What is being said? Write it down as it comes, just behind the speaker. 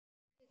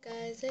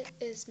Guys, it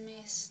is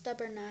me,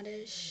 Stubborn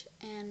Oddish,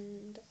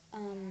 and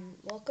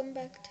welcome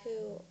back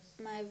to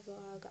my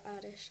vlog,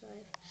 Oddish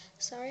Life.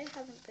 Sorry I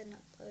haven't been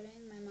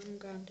uploading. My mom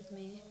grounded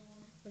me,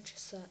 which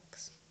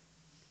sucks.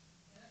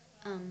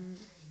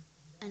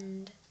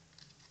 And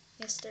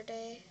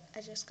yesterday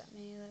I just got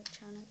my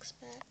electronics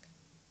back,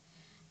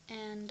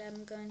 and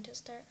I'm going to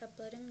start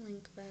uploading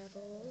link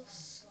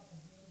battles.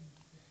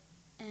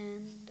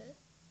 And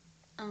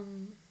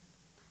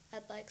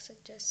I'd like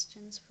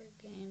suggestions for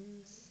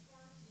games.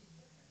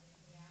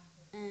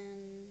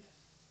 And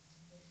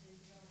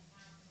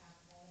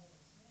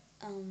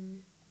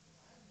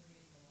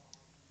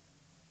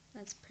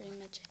that's pretty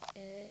much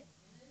it.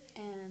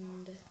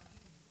 And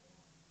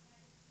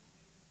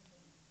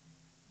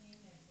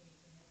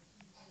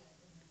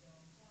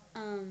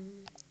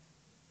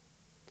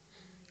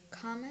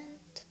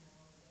comment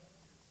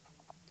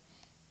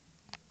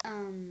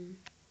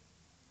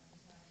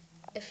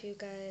if you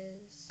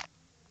guys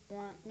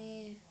want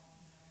me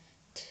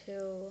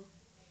to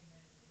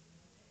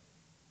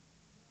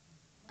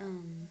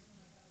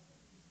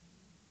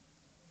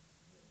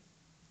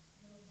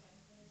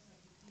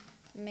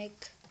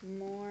make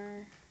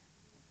more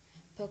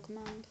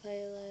Pokemon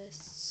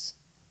playlists.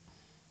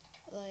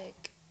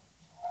 Like,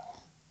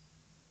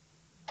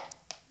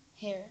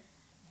 here,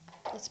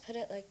 let's put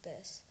it like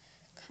this.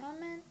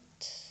 Comment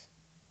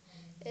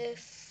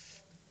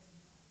if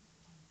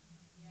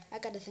I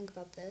gotta think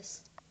about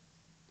this.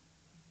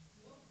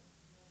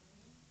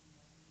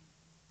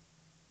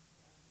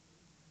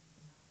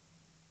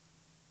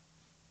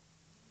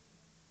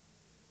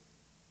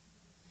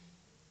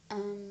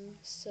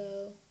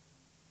 So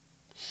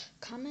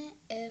comment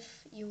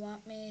if you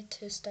want me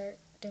to start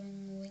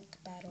doing link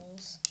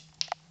battles.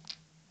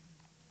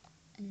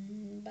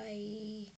 And bye.